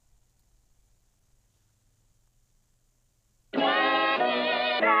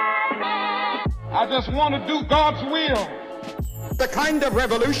I just want to do God's will. The kind of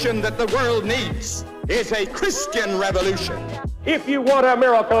revolution that the world needs is a Christian revolution. If you want a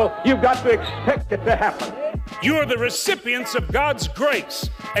miracle, you've got to expect it to happen. You are the recipients of God's grace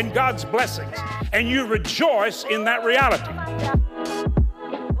and God's blessings, and you rejoice in that reality.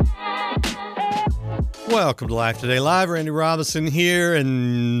 Welcome to Life Today Live. Randy Robinson here,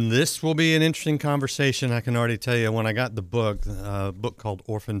 and this will be an interesting conversation. I can already tell you, when I got the book, a book called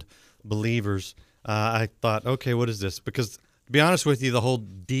Orphaned Believers, I thought, okay, what is this? Because to be honest with you, the whole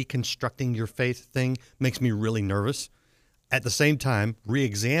deconstructing your faith thing makes me really nervous. At the same time,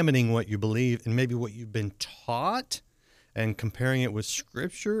 re-examining what you believe and maybe what you've been taught and comparing it with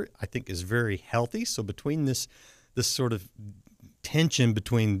Scripture, I think is very healthy. So between this sort of tension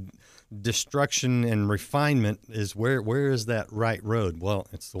between destruction and refinement is where is that right road? Well,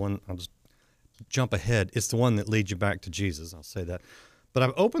 it's the one, I'll just jump ahead. It's the one that leads you back to Jesus. I'll say that. But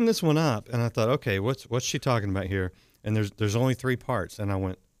I've opened this one up and I thought, okay, what's she talking about here? And there's only 3 parts. And I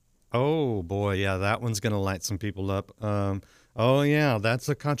went, oh boy, yeah, that one's going to light some people up. Oh yeah, that's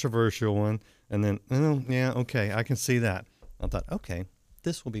a controversial one. And then, oh yeah, okay, I can see that. I thought, okay,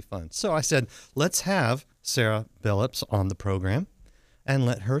 this will be fun. So I said, let's have Sara Billups on the program and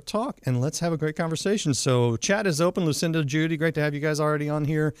let her talk, and let's have a great conversation. So chat is open. Lucinda, Judy, great to have you guys already on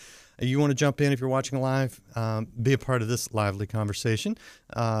here. You want to jump in if you're watching live, be a part of this lively conversation.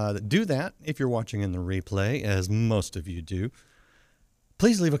 Do that if you're watching in the replay, as most of you do.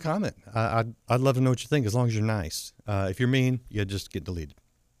 Please leave a comment. I'd love to know what you think, as long as you're nice. If you're mean, you just get deleted.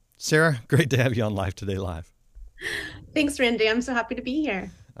 Sara, great to have you on Live Today Live. Thanks, Randy. I'm so happy to be here.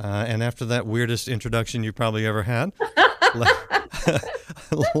 And after that weirdest introduction you probably ever had,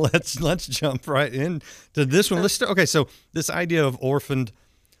 let's jump right into this one. Okay, so this idea of orphaned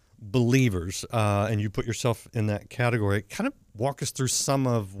believers, and you put yourself in that category. Kind of walk us through some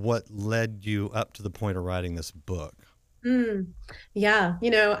of what led you up to the point of writing this book. Yeah,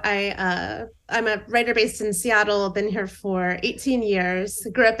 I'm a writer based in Seattle, been here for 18 years,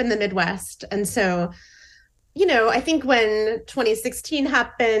 grew up in the Midwest. And so, I think when 2016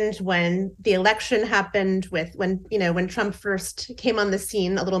 happened, when the election happened, when Trump first came on the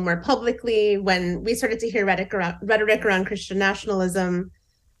scene a little more publicly, when we started to hear rhetoric around Christian nationalism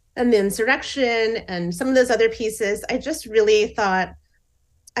and the insurrection and some of those other pieces, I just really thought,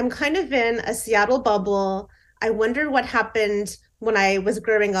 I'm kind of in a Seattle bubble. I wonder what happened when I was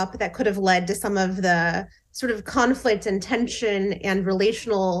growing up that could have led to some of the sort of conflict and tension and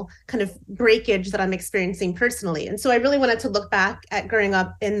relational kind of breakage that I'm experiencing personally. And so I really wanted to look back at growing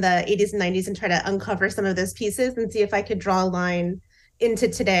up in the 80s and 90s and try to uncover some of those pieces and see if I could draw a line into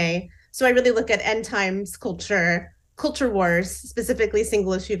today. So I really look at end times culture wars, specifically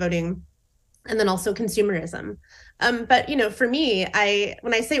single issue voting, and then also consumerism. But, for me,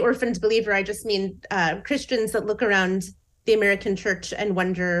 when I say orphaned believer, I just mean Christians that look around the American church and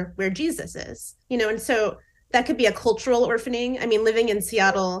wonder where Jesus is, and so that could be a cultural orphaning. I mean, living in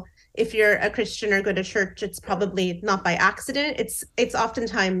Seattle, if you're a Christian or go to church, it's probably not by accident. It's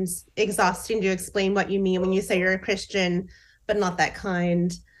oftentimes exhausting to explain what you mean when you say you're a Christian, but not that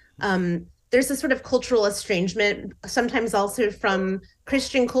kind. There's a sort of cultural estrangement, sometimes also from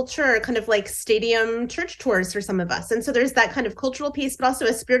Christian culture, kind of like stadium church tours for some of us. And so there's that kind of cultural piece, but also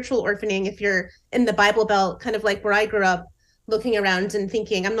a spiritual orphaning if you're in the Bible Belt, kind of like where I grew up, looking around and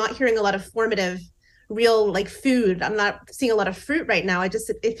thinking, I'm not hearing a lot of formative, real like food. I'm not seeing a lot of fruit right now.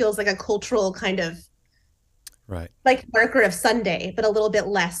 It feels like a cultural kind of like marker of Sunday, but a little bit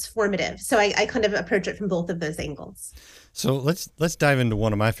less formative. So I kind of approach it from both of those angles. So let's dive into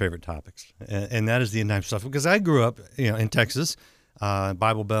one of my favorite topics, and that is the end time stuff. Because I grew up, in Texas,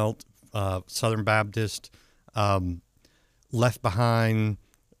 Bible Belt, Southern Baptist, left behind.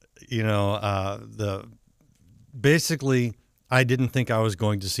 Basically, I didn't think I was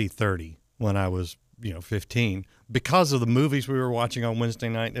going to see 30 when I was 15 because of the movies we were watching on Wednesday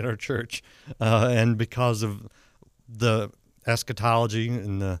night at our church, and because of the eschatology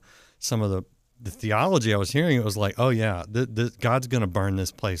and some of the theology I was hearing. It was like, oh yeah, God's going to burn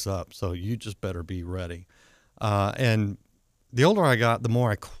this place up, so you just better be ready. And the older I got, the more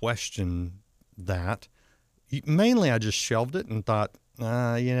I questioned that. Mainly, I just shelved it and thought,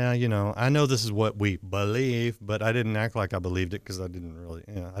 I know this is what we believe, but I didn't act like I believed it because I didn't really,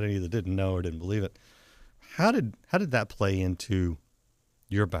 I either didn't know or didn't believe it. How did that play into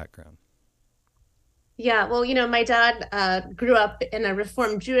your background? Yeah, well, my dad grew up in a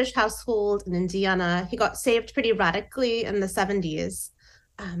Reformed Jewish household in Indiana. He got saved pretty radically in the 70s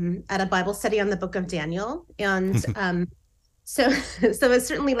at a Bible study on the book of Daniel. And so it's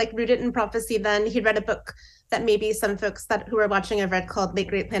certainly like rooted in prophecy then. He read a book that maybe some folks who are watching have read, called Late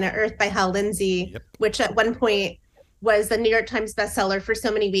Great Planet Earth by Hal Lindsey, Yep. which at one point was the New York Times bestseller for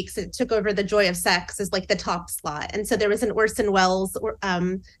so many weeks. It took over The Joy of Sex as like the top slot. And so there was an Orson Welles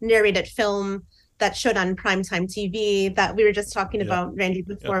narrated film that showed on primetime TV that we were just talking about, Randy,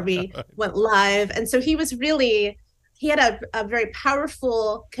 before we went live. And so he had a very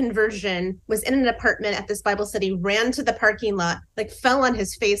powerful conversion, was in an apartment at this Bible study, ran to the parking lot, like fell on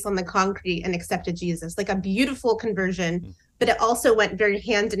his face on the concrete and accepted Jesus, like a beautiful conversion. But it also went very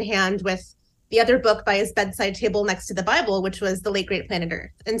hand in hand with the other book by his bedside table next to the Bible, which was The Late Great Planet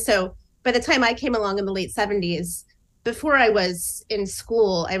Earth. And so by the time I came along in the late 70s, before I was in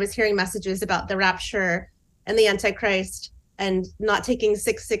school, I was hearing messages about the rapture and the Antichrist and not taking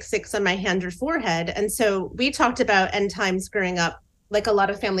 666 on my hand or forehead. And so we talked about end times growing up, like a lot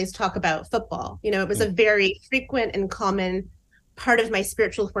of families talk about football. You know, it was a very frequent and common part of my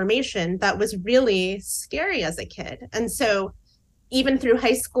spiritual formation that was really scary as a kid. And so even through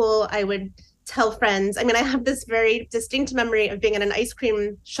high school, I would tell friends. I mean, I have this very distinct memory of being in an ice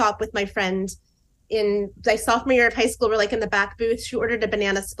cream shop with my friend in my sophomore year of high school. We're like in the back booth. She ordered a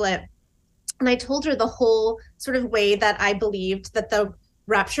banana split. And I told her the whole sort of way that I believed that the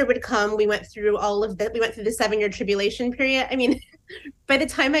rapture would come. We went through we went through the 7-year tribulation period. I mean, by the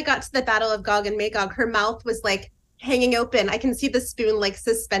time I got to the Battle of Gog and Magog, her mouth was like hanging open. I can see the spoon like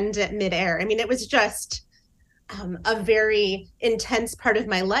suspended midair. I mean, it was just a very intense part of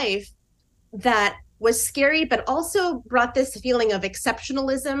my life that was scary, but also brought this feeling of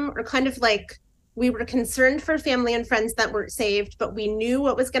exceptionalism, or kind of like we were concerned for family and friends that weren't saved, but we knew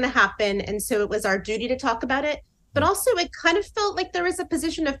what was going to happen. And so it was our duty to talk about it. But also it kind of felt like there was a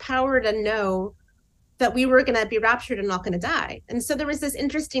position of power to know that we were going to be raptured and not going to die. And so there was this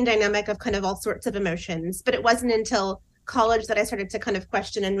interesting dynamic of kind of all sorts of emotions. But it wasn't until college that I started to kind of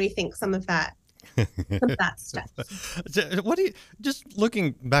question and rethink some of that stuff. What do you, just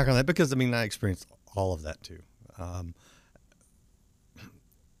looking back on that, because I mean, I experienced all of that too.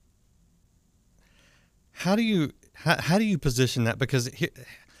 How do you position that? Because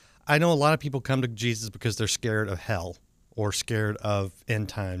I know a lot of people come to Jesus because they're scared of hell, or scared of end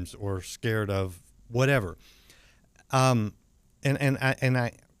times, or scared of whatever. And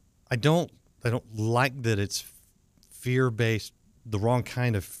I don't like that it's fear-based, the wrong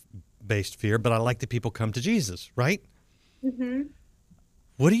kind of based fear, but I like that people come to Jesus, right? Mm-hmm.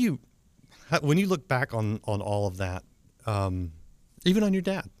 When you look back on all of that, even on your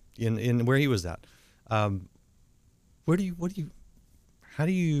dad in where he was at, how do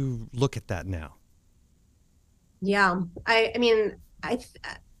you look at that now? Yeah, I mean,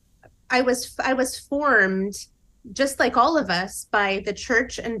 I was formed, just like all of us, by the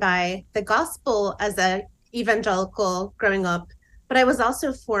church and by the gospel as a evangelical growing up. But I was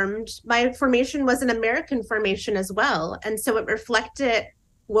also my formation was an American formation as well. And so it reflected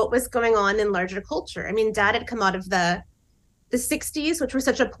what was going on in larger culture. I mean, Dad had come out of the 60s, which were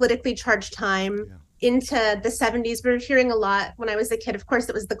such a politically charged time, into the 70s. We were hearing a lot when I was a kid. Of course,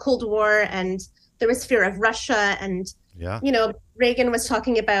 it was the Cold War, and there was fear of Russia. And, you know, Reagan was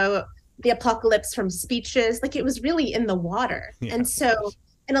talking about the apocalypse from speeches. Like, it was really in the water. Yeah. And so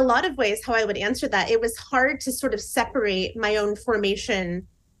in a lot of ways, how I would answer that, it was hard to sort of separate my own formation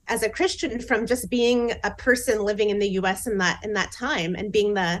as a Christian from just being a person living in the US in that time, and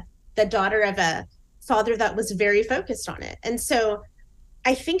being the daughter of a father that was very focused on it. And so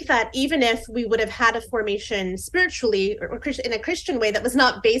I think that even if we would have had a formation spiritually or in a Christian way that was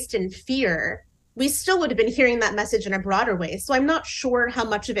not based in fear, we still would have been hearing that message in a broader way. So I'm not sure how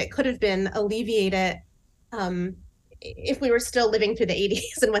much of it could have been alleviated if we were still living through the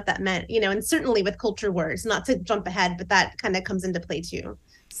 80s and what that meant, you know, and certainly with culture wars, not to jump ahead, but that kind of comes into play too.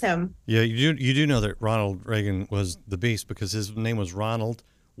 So yeah, you do know that Ronald Reagan was the beast, because his name was Ronald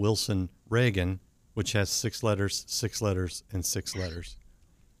Wilson Reagan, which has 6 letters, 6 letters, and 6 letters.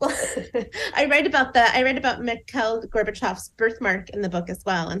 Well, I write about Mikhail Gorbachev's birthmark in the book as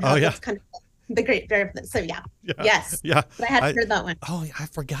well, and how that's kind of the great variable. So yes. But I hadn't heard that one. Oh, I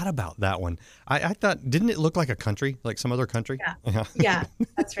forgot about that one. I thought, didn't it look like a country, like some other country? Yeah,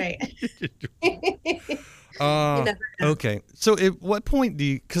 that's right. Okay, so at what point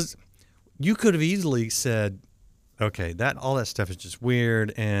because you could have easily said, okay, all that stuff is just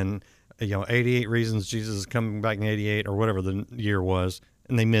weird, and 88 reasons Jesus is coming back in 88 or whatever the year was,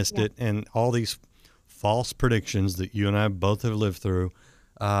 and they missed it, and all these false predictions that you and I both have lived through.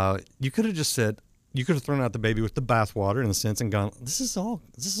 You could have just said, you could have thrown out the baby with the bathwater in a sense and gone, this is all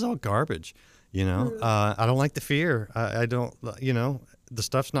garbage. I don't like the fear. I don't, the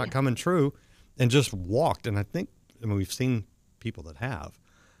stuff's not coming true, and just walked. And I mean, we've seen people that have.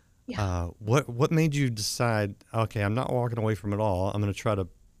 What made you decide, okay, I'm not walking away from it all. I'm going to try to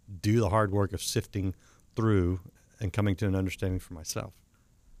do the hard work of sifting through and coming to an understanding for myself?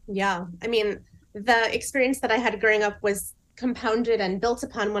 Yeah. I mean, the experience that I had growing up was compounded and built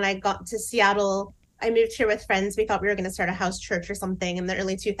upon when I got to Seattle. I moved here with friends. We thought we were going to start a house church or something in the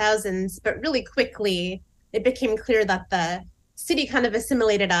early 2000s, but really quickly it became clear that the city kind of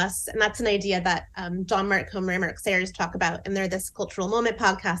assimilated us. And that's an idea that John Mark Comer and Mark Sayers talk about in their This Cultural Moment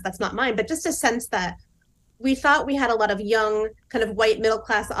podcast. That's not mine, but just a sense that we thought we had a lot of young, kind of white middle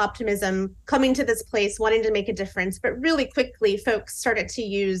class optimism coming to this place, wanting to make a difference. But really quickly, folks started to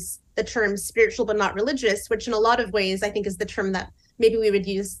use the term spiritual but not religious, which in a lot of ways, I think is the term that maybe we would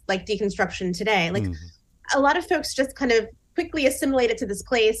use like deconstruction today. Like a lot of folks just kind of quickly assimilated to this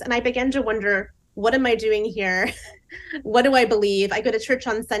place. And I began to wonder, what am I doing here? What do I believe? I go to church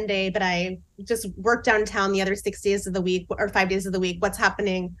on Sunday, but I just work downtown the other 6 days of the week or 5 days of the week. What's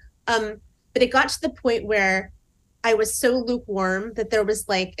happening? But it got to the point where I was so lukewarm that there was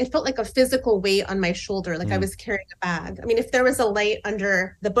like, it felt like a physical weight on my shoulder, like I was carrying a bag. I mean, if there was a light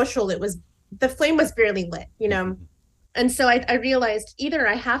under the bushel, the flame was barely lit, you know? And so I realized either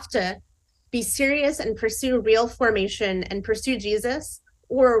I have to be serious and pursue real formation and pursue Jesus,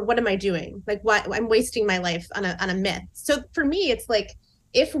 or what am I doing? Like, why I'm wasting my life on a myth. So for me, it's like,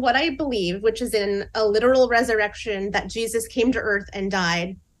 if what I believe, which is in a literal resurrection, that Jesus came to earth and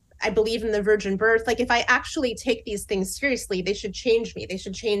died, I believe in the virgin birth. Like, if I actually take these things seriously, they should change me. They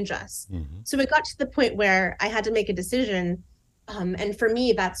should change us. So it got to the point where I had to make a decision. And for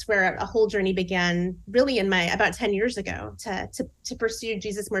me, that's where a whole journey began, really in about 10 years ago, to pursue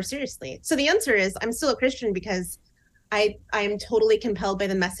Jesus more seriously. So the answer is, I'm still a Christian because I am totally compelled by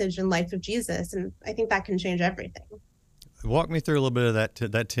the message and life of Jesus. And I think that can change everything. Walk me through a little bit of that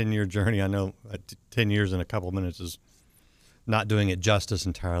 10-year journey. I know 10 years in a couple of minutes is not doing it justice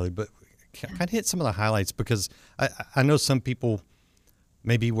entirely, but kind of hit some of the highlights, because I know some people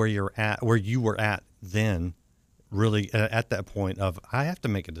maybe where you were at then, really at that point of, I have to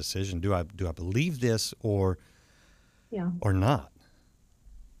make a decision. Do I believe this or not?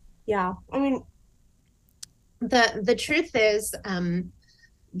 Yeah. I mean, the truth is,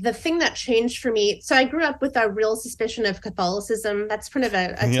 the thing that changed for me, so I grew up with a real suspicion of Catholicism. That's kind of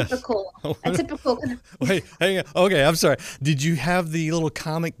a typical kind of... Wait, hang on. Okay, I'm sorry. Did you have the little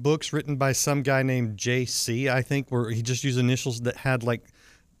comic books written by some guy named JC, I think, where he just used initials that had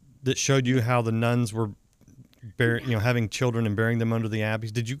that showed you how the nuns were having children and burying them under the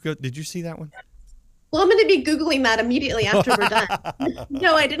abbeys? Did you see that one? Well, I'm going to be Googling that immediately after we're done.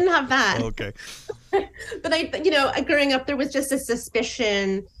 No, I didn't have that. Okay. But growing up, there was just a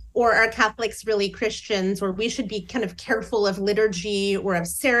suspicion, or are Catholics really Christians, or we should be kind of careful of liturgy or of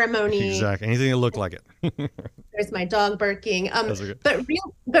ceremony. Exactly. Anything that looked like it. There's my dog barking.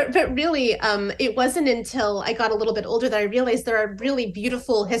 But really, it wasn't until I got a little bit older that I realized there are really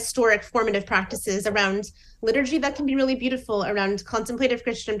beautiful, historic, formative practices around liturgy that can be really beautiful, around contemplative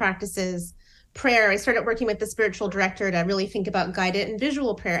Christian practices. Prayer, I started working with the spiritual director to really think about guided and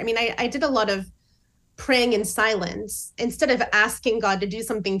visual prayer. I mean, I did a lot of praying in silence. Instead of asking God to do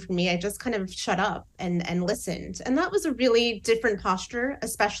something for me, I just kind of shut up and listened. And that was a really different posture,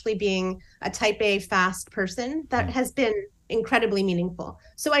 especially being a type A fast person. That has been incredibly meaningful.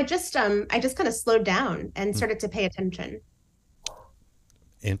 So I just kind of slowed down and started to pay attention.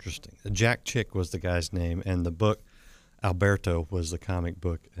 Interesting. Jack Chick was the guy's name, and the book Alberto was the comic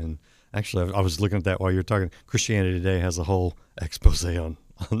book. And actually, I was looking at that while you were talking. Christianity Today has a whole expose on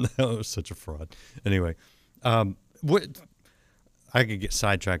that. It was such a fraud. Anyway, I could get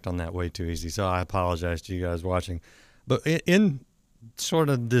sidetracked on that way too easy, so I apologize to you guys watching. But in sort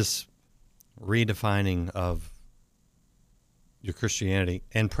of this redefining of your Christianity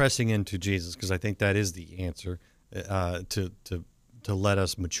and pressing into Jesus, because I think that is the answer to let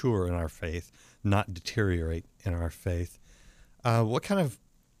us mature in our faith, not deteriorate in our faith. What kind of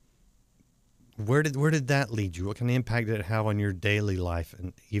Where did that lead you? What kind of impact did it have on your daily life,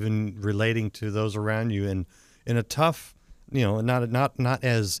 and even relating to those around you, and in a tough, not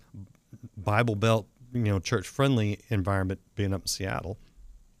as Bible Belt, church friendly environment, being up in Seattle?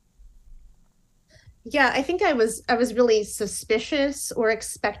 Yeah, I think I was really suspicious or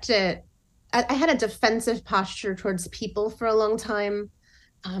expected. I had a defensive posture towards people for a long time.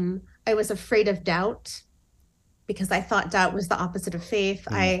 I was afraid of doubt, because I thought doubt was the opposite of faith.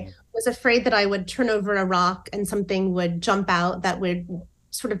 I was afraid that I would turn over a rock and something would jump out that would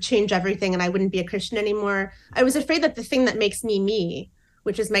sort of change everything and I wouldn't be a Christian anymore. I was afraid that the thing that makes me me,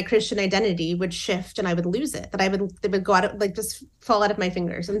 which is my Christian identity, would shift and I would lose it, that it would go out, just fall out of my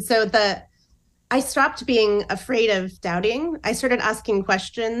fingers. And so the I stopped being afraid of doubting. I started asking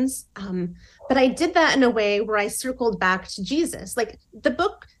questions. But I did that in a way where I circled back to Jesus. Like the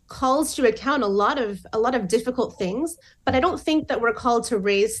book calls to account a lot of difficult things, but I don't think that we're called to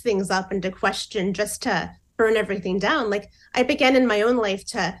raise things up and to question just to burn everything down. Like I began in my own life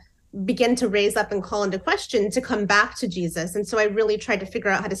to begin to raise up and call into question to come back to Jesus. And so I really tried to figure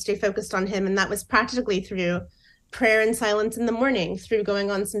out how to stay focused on him. And that was practically through prayer and silence in the morning, through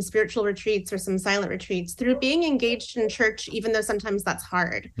going on some spiritual retreats or some silent retreats, through being engaged in church, even though sometimes that's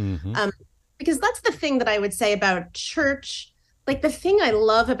hard. Because that's the thing that I would say about church. Like the thing I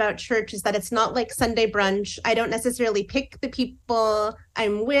love about church is that it's not like Sunday brunch. I don't necessarily pick the people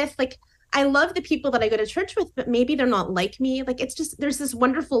I'm with. Like I love the people that I go to church with, but maybe they're not like me. Like it's just, there's this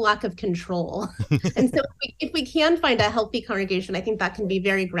wonderful lack of control. And so if we can find a healthy congregation, I think that can be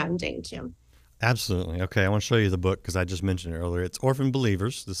very grounding too. Absolutely. Okay, I want to show you the book because I just mentioned it earlier. It's Orphan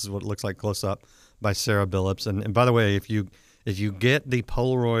Believers. This is what it looks like close up by Sara Billups. And by the way, if you get the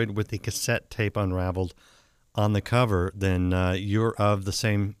Polaroid with the cassette tape unraveled on the cover, then you're of the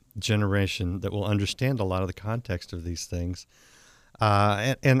same generation that will understand a lot of the context of these things.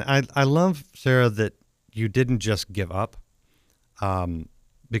 And I love, Sara, that you didn't just give up,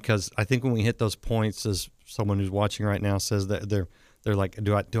 because I think when we hit those points, as someone who's watching right now says, that they're like,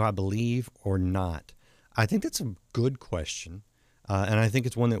 do I believe or not? I think that's a good question, and I think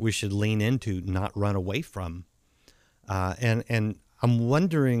it's one that we should lean into, not run away from. And I'm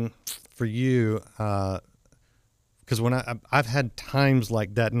wondering for you, because when I've had times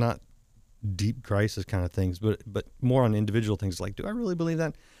like that, not deep crisis kind of things, but more on individual things like, do I really believe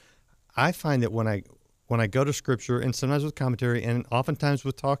that? I find that when I go to Scripture, and sometimes with commentary, and oftentimes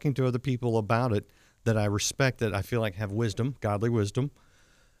with talking to other people about it that I respect, that I feel like have wisdom, godly wisdom,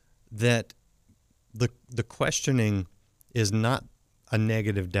 that the questioning is not a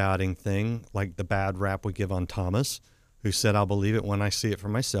negative doubting thing like the bad rap we give on Thomas, who said, I'll believe it when I see it for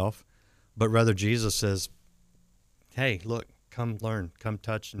myself, but rather Jesus says, hey, look, come learn, come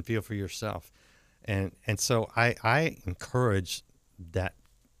touch and feel for yourself. And so I encourage that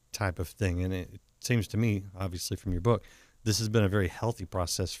type of thing. And it seems to me, obviously from your book, this has been a very healthy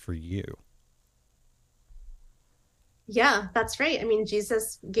process for you. Yeah, that's right. I mean,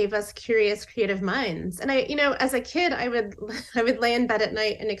 Jesus gave us curious, creative minds. And as a kid, I would lay in bed at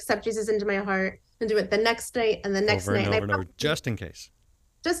night and accept Jesus into my heart and do it the next night and the next night. Over and over, just in case.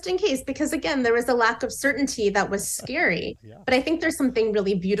 Just in case, because again, there was a lack of certainty that was scary. Yeah. But I think there's something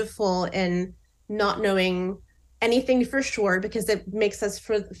really beautiful in not knowing anything for sure, because it makes us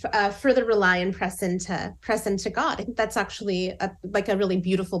further rely and press into God. I think that's actually a really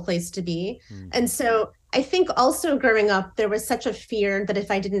beautiful place to be. And so I think also growing up, there was such a fear that if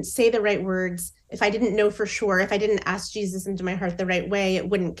I didn't say the right words, if I didn't know for sure, if I didn't ask Jesus into my heart the right way, it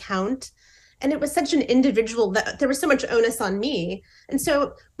wouldn't count. And it was such an individual that there was so much onus on me. And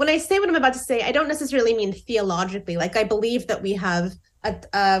so when I say what I'm about to say, I don't necessarily mean theologically. Like I believe that we have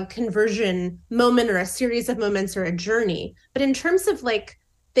a conversion moment or a series of moments or a journey. But in terms of like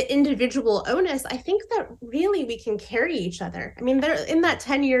the individual onus, I think that really we can carry each other. I mean, there in that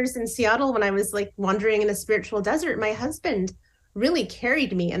 10 years in Seattle, when I was like wandering in a spiritual desert, my husband really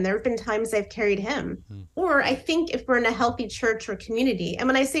carried me. And there have been times I've carried him. Or I think if we're in a healthy church or community, and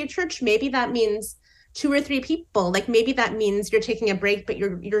when I say church, maybe that means 2 or 3 people, like maybe that means you're taking a break, but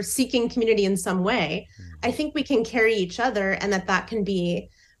you're seeking community in some way. I think we can carry each other, and that can be,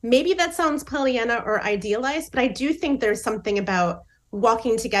 maybe that sounds Pollyanna or idealized, but I do think there's something about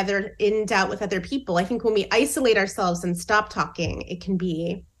walking together in doubt with other people. I think when we isolate ourselves and stop talking, it can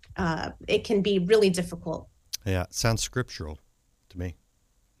be really difficult. Yeah, it sounds scriptural to me,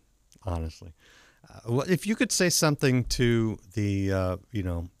 honestly. If you could say something to the,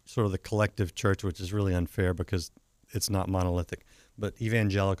 sort of the collective church, which is really unfair because it's not monolithic, but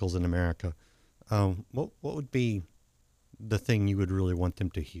evangelicals in America, what would be the thing you would really want them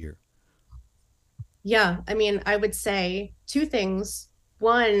to hear? Yeah, I mean, I would say 2 things.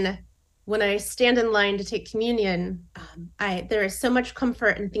 One, when I stand in line to take communion, there is so much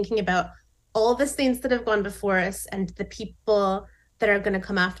comfort in thinking about all the saints that have gone before us and the people that are going to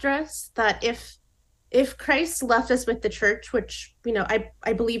come after us, that if Christ left us with the church, which,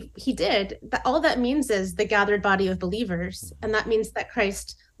 I believe he did, that all that means is the gathered body of believers. And that means that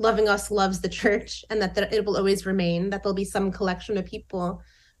Christ loving us loves the church, and that it will always remain, that there'll be some collection of people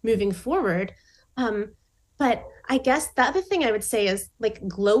moving forward. But I guess the other thing I would say is, like,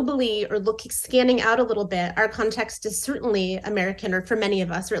 globally, or scanning out a little bit, our context is certainly American, or for many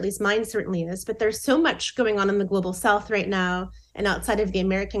of us, or at least mine certainly is, but there's so much going on in the global South right now and outside of the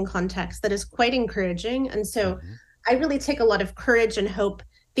American context that is quite encouraging. And so I really take a lot of courage and hope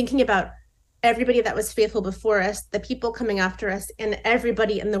thinking about everybody that was faithful before us, the people coming after us, and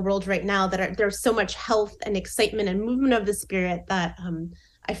everybody in the world right now there's so much health and excitement and movement of the spirit that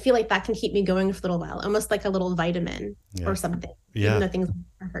I feel like that can keep me going for a little while, almost like a little vitamin or something, even though things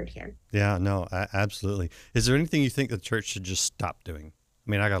are hard here. Yeah, no, absolutely. Is there anything you think the church should just stop doing?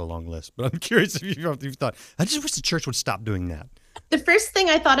 I mean, I got a long list, but I'm curious if you've thought, I just wish the church would stop doing that. The first thing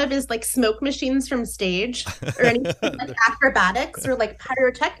I thought of is like smoke machines from stage, or anything like acrobatics or like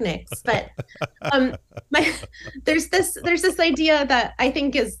pyrotechnics. But there's this idea that I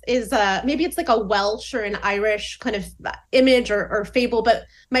think is maybe it's like a Welsh or an Irish kind of image or fable. But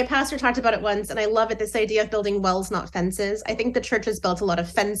my pastor talked about it once, and I love it. This idea of building wells, not fences. I think the church has built a lot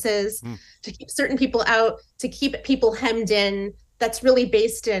of fences to keep certain people out, to keep people hemmed in. That's really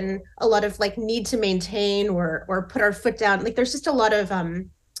based in a lot of like need to maintain or put our foot down. Like there's just a lot of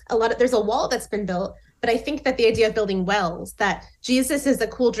there's a wall that's been built. But I think that the idea of building wells, that Jesus is a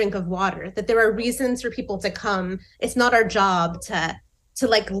cool drink of water, that there are reasons for people to come. It's not our job to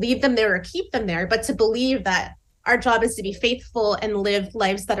like leave them there or keep them there, but to believe that our job is to be faithful and live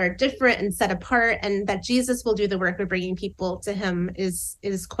lives that are different and set apart, and that Jesus will do the work of bringing people to him is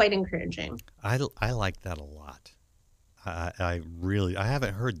quite encouraging. I like that a lot. I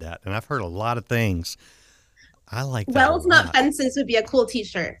haven't heard that, and I've heard a lot of things. I like that. Wells, not fences would be a cool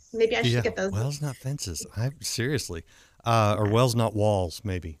T-shirt. Maybe I should get those. Wells, not fences. Seriously, or wells, not walls.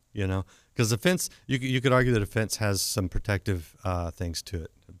 Maybe, because a fence. You could argue that a fence has some protective things to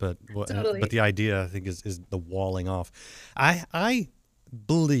it, but totally. But the idea, I think, is the walling off. I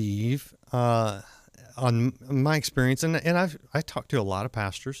believe on my experience, and I talked to a lot of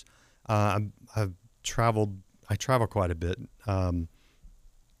pastors. I've traveled. I travel quite a bit.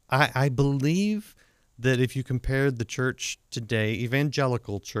 I believe that if you compared the church today,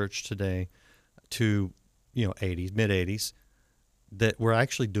 evangelical church today, to mid 80s, that we're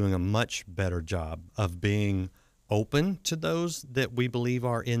actually doing a much better job of being open to those that we believe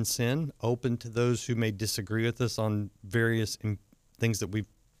are in sin, open to those who may disagree with us on various things that we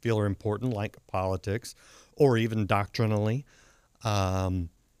feel are important, like politics, or even doctrinally.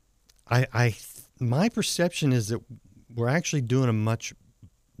 My perception is that we're actually doing a much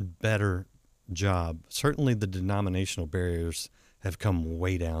better job. Certainly the denominational barriers have come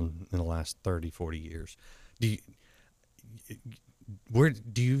way down in the last 30, 40 years. Do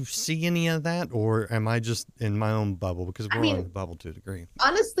you see any of that, or am I just in my own bubble? Because we're on a bubble to a degree.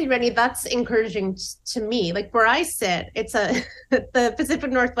 Honestly, Rennie, that's encouraging to me. Like where I sit, it's the Pacific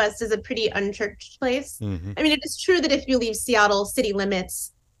Northwest is a pretty unchurched place. Mm-hmm. I mean, it is true that if you leave Seattle city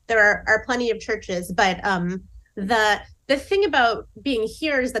limits, there are plenty of churches, but the thing about being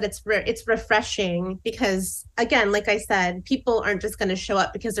here is that it's refreshing because, again, like I said, people aren't just going to show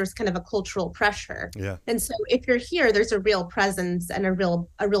up because there's kind of a cultural pressure. Yeah. And so if you're here, there's a real presence and a real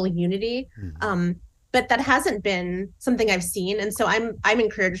unity. Mm-hmm. But that hasn't been something I've seen, and so I'm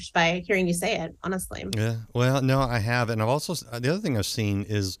encouraged by hearing you say it. Honestly. Yeah. Well, no, I have, and I've also the other thing I've seen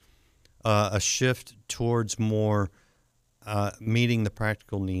is a shift towards more. Meeting the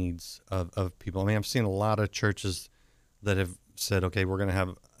practical needs of people. I mean, I've seen a lot of churches that have said, okay, we're going to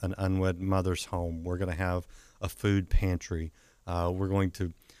have an unwed mother's home. We're going to have a food pantry. We're going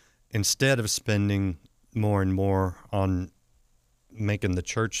to, instead of spending more and more on making the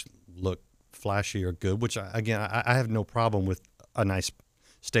church look flashy or good, which, I have no problem with a nice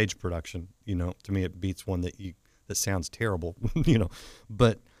stage production. To me, it beats one that sounds terrible,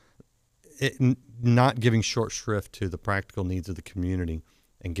 but not giving short shrift to the practical needs of the community,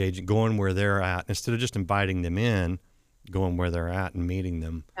 engaging, going where they're at, instead of just inviting them in, going where they're at and meeting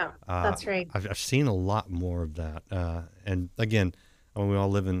them. Yeah, that's right. I've seen a lot more of that. And again, we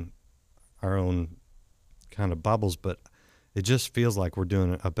all live in our own kind of bubbles, but it just feels like we're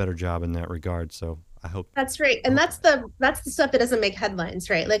doing a better job in that regard. So I hope that's right. And that's the stuff that doesn't make headlines,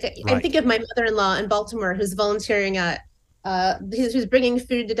 right? Like right. I think of my mother-in-law in Baltimore who's volunteering at who's bringing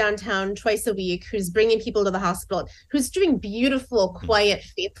food to downtown twice a week, who's bringing people to the hospital, who's doing beautiful, quiet,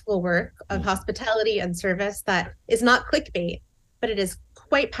 faithful work of hospitality and service that is not clickbait, but it is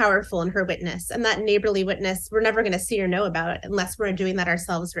quite powerful in her witness. And that neighborly witness, we're never going to see or know about unless we're doing that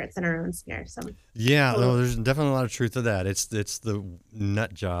ourselves or it's in our own sphere. So yeah, no, there's definitely a lot of truth to that. It's the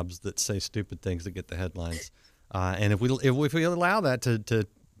nut jobs that say stupid things that get the headlines. And if we allow that to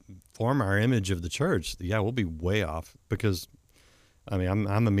form our image of the church, we'll be way off, because I mean,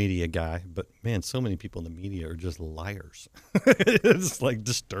 I'm a media guy, but man, so many people in the media are just liars. It's like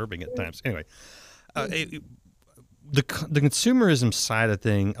disturbing at times. Anyway, the consumerism side of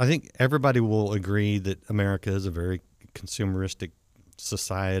thing, I think everybody will agree that America is a very consumeristic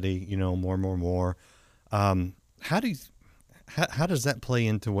society, more and more and more. How How does that play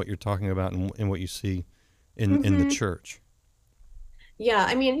into what you're talking about and what you see in the church? Yeah,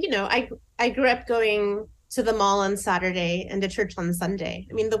 I mean, I grew up going to the mall on Saturday and to church on Sunday.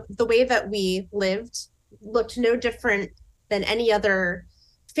 I mean, the way that we lived looked no different than any other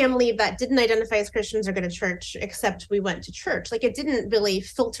family that didn't identify as Christians or go to church, except we went to church. Like, it didn't really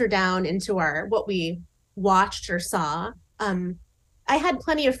filter down into our what we watched or saw. I had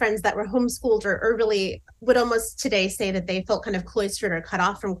plenty of friends that were homeschooled or really would almost today say that they felt kind of cloistered or cut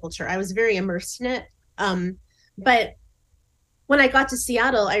off from culture. I was very immersed in it. But when I got to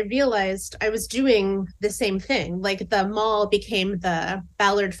Seattle, I realized I was doing the same thing. Like, the mall became the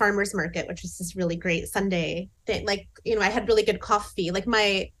Ballard Farmers Market, which was this really great Sunday thing. Like, I had really good coffee. Like,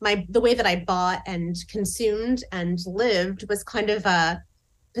 the way that I bought and consumed and lived was kind of a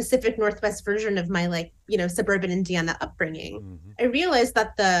Pacific Northwest version of my suburban Indiana upbringing. Mm-hmm. I realized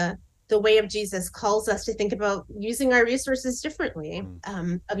that the way of Jesus calls us to think about using our resources differently,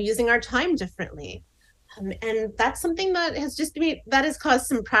 of using our time differently. And that's something that has caused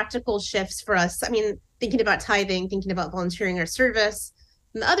some practical shifts for us. I mean, thinking about tithing, thinking about volunteering or service.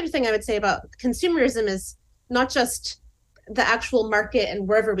 And the other thing I would say about consumerism is not just the actual market and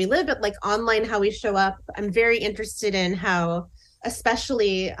wherever we live, but like online, how we show up. I'm very interested in how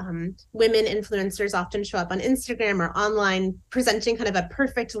especially women influencers often show up on Instagram or online presenting kind of a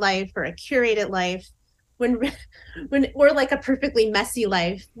perfect life or a curated life when we're like a perfectly messy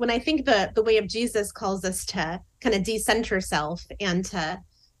life. When I think the way of Jesus calls us to kind of decenter self and to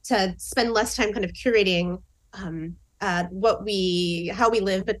spend less time kind of curating how we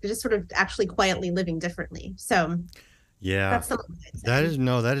live, but just sort of actually quietly living differently. So yeah, that's something that is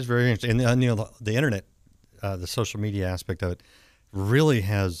very interesting. And the internet, the social media aspect of it really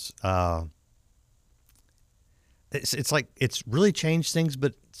has it's like it's really changed things,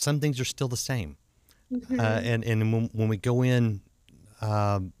 but some things are still the same. Mm-hmm. And when we go in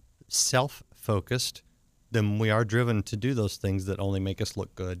self-focused, then we are driven to do those things that only make us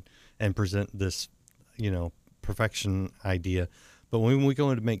look good and present this, perfection idea. But when we go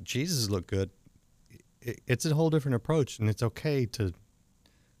in to make Jesus look good, it's a whole different approach, and it's okay to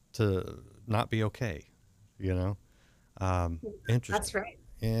not be okay. Interesting. That's right.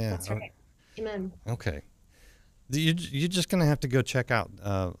 Yeah. That's right. Amen. Okay. You're just going to have to go check out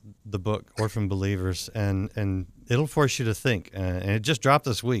the book, Orphan Believers, and it'll force you to think. And it just dropped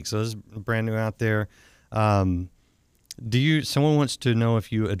this week, so it's brand new out there. Someone wants to know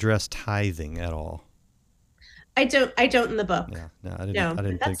if you address tithing at all. I don't in the book. Yeah, no, I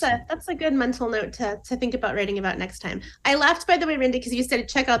didn't think so. That's a good mental note to think about writing about next time. I laughed, by the way, Randy, because you said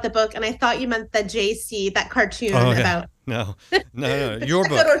check out the book, and I thought you meant the JC, that cartoon about. No, your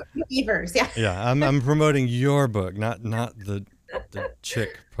book. Believers, yeah. Yeah, I'm promoting your book, not the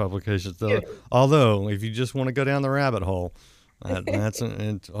chick publications. Although, if you just want to go down the rabbit hole,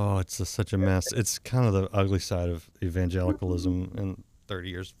 it's such a mess. It's kind of the ugly side of evangelicalism in 30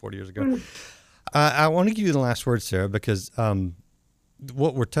 years, 40 years ago. I want to give you the last word, Sarah, because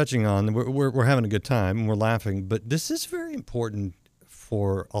what we're touching on, we're having a good time and we're laughing, but this is very important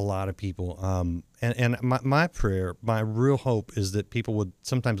for a lot of people. And my prayer, my real hope is that people would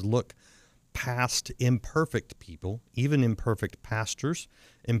sometimes look past imperfect people, even imperfect pastors,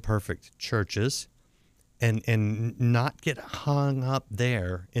 imperfect churches, and not get hung up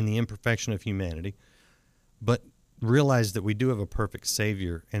there in the imperfection of humanity, but realize that we do have a perfect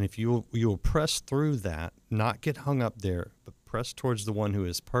Savior, and if you will press through that, not get hung up there, but press towards the one who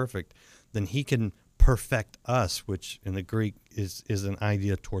is perfect, then he can perfect us, which in the Greek is an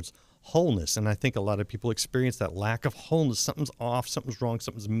idea towards wholeness. And I think a lot of people experience that lack of wholeness. Something's off, something's wrong,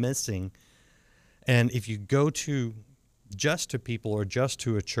 something's missing. And if you go to just to people or just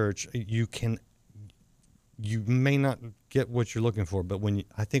to a church, you may not get what you're looking for. But when you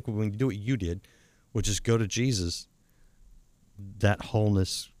do what you did, which is go to Jesus, that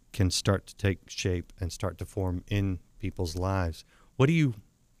wholeness can start to take shape and start to form in people's lives. What do you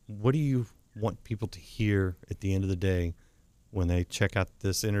want people to hear at the end of the day when they check out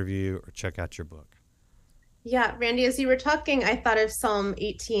this interview or check out your book? Yeah, Randy, as you were talking, I thought of Psalm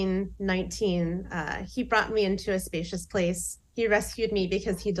 18:19. He brought me into a spacious place. He rescued me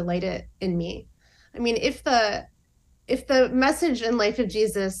because he delighted in me. I mean, if the message and life of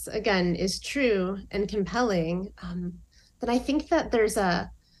Jesus, again, is true and compelling, then I think that there's a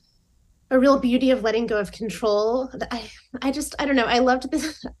real beauty of letting go of control. I don't know. I loved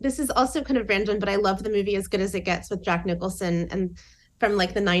this. This is also kind of random, but I love the movie As Good as It Gets with Jack Nicholson and from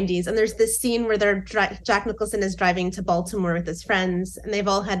like the 90s. And there's this scene where Jack Nicholson is driving to Baltimore with his friends, and they've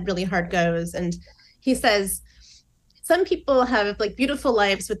all had really hard goes. And he says some people have like beautiful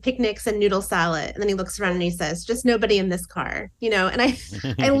lives with picnics and noodle salad. And then he looks around and he says, just nobody in this car, and I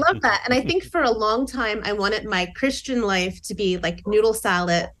love that. And I think for a long time, I wanted my Christian life to be like noodle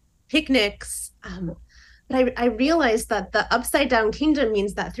salad, picnics. But I realized that the upside down kingdom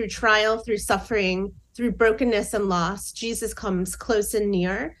means that through trial, through suffering, through brokenness and loss, Jesus comes close and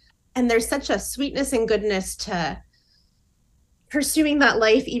near. And there's such a sweetness and goodness to pursuing that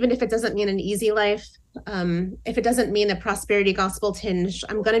life, even if it doesn't mean an easy life. If it doesn't mean a prosperity gospel tinge,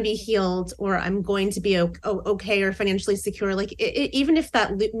 I'm going to be healed, or I'm going to be okay or financially secure. Like even if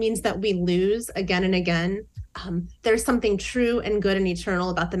that means that we lose again and again, there's something true and good and eternal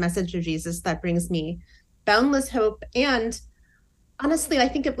about the message of Jesus that brings me boundless hope. And honestly, I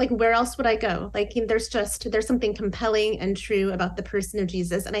think of like, where else would I go? Like there's something compelling and true about the person of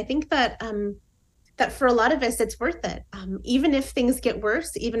Jesus. And I think that that for a lot of us, it's worth it. Even if things get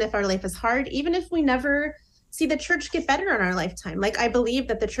worse, even if our life is hard, even if we never see the church get better in our lifetime. Like I believe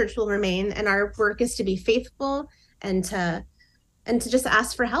that the church will remain, and our work is to be faithful and to just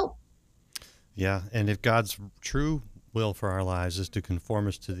ask for help. Yeah, and if God's true will for our lives is to conform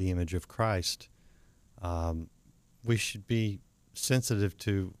us to the image of Christ, we should be sensitive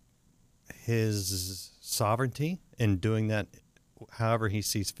to his sovereignty in doing that however he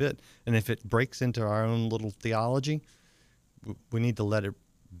sees fit. And if it breaks into our own little theology, we need to let it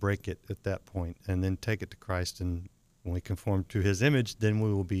break it at that point and then take it to Christ. And when we conform to his image, then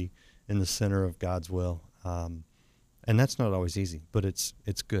we will be in the center of God's will. And that's not always easy, but it's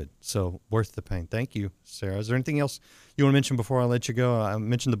good. So worth the pain. Thank you, Sara. Is there anything else you want to mention before I let you go? I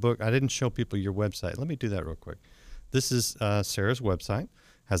mentioned the book. I didn't show people your website. Let me do that real quick. This is Sara's website.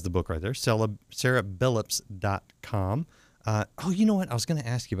 Has the book right there, SaraBillups.com. You know what? I was going to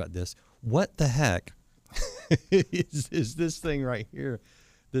ask you about this. What the heck is this thing right here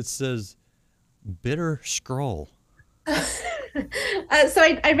that says Bitter Scroll? So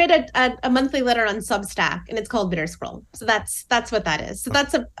I read a monthly letter on Substack, and it's called Bitter Scroll. So that's what that is. So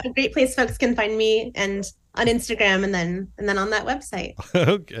that's a great place folks can find me, and on Instagram, and then on that website.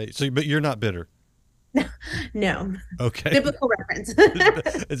 Okay. So, but you're not bitter. No. Okay. Biblical reference.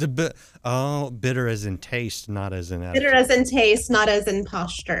 It's a bit. Oh, bitter as in taste, not as in attitude. Bitter as in taste, not as in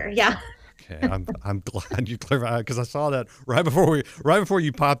posture. Yeah. Okay, I'm glad you clarified, because I saw that right before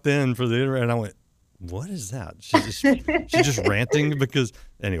you popped in for the internet, and I went, "What is that?" She's just ranting because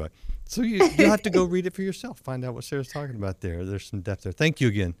anyway. So you have to go read it for yourself. Find out what Sara's talking about there. There's some depth there. Thank you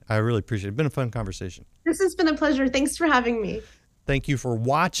again. I really appreciate it. It's been a fun conversation. This has been a pleasure. Thanks for having me. Thank you for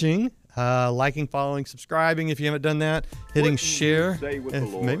watching. Liking, following, subscribing if you haven't done that, hitting share.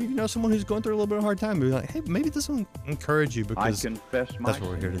 And maybe you know someone who's going through a little bit of a hard time, be like, hey, maybe this will encourage you, because that's what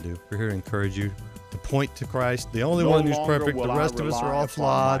we're here to do. We're here to encourage you to point to Christ, the only one who's perfect. The rest of us are all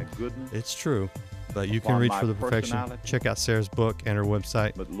flawed. It's true, but you can reach for the perfection. Check out Sara's book and her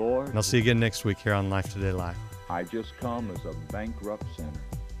website. But Lord, and I'll see you again next week here on Life Today Live. I just come as a bankrupt sinner,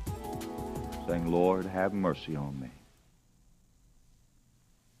 saying, Lord, have mercy on me.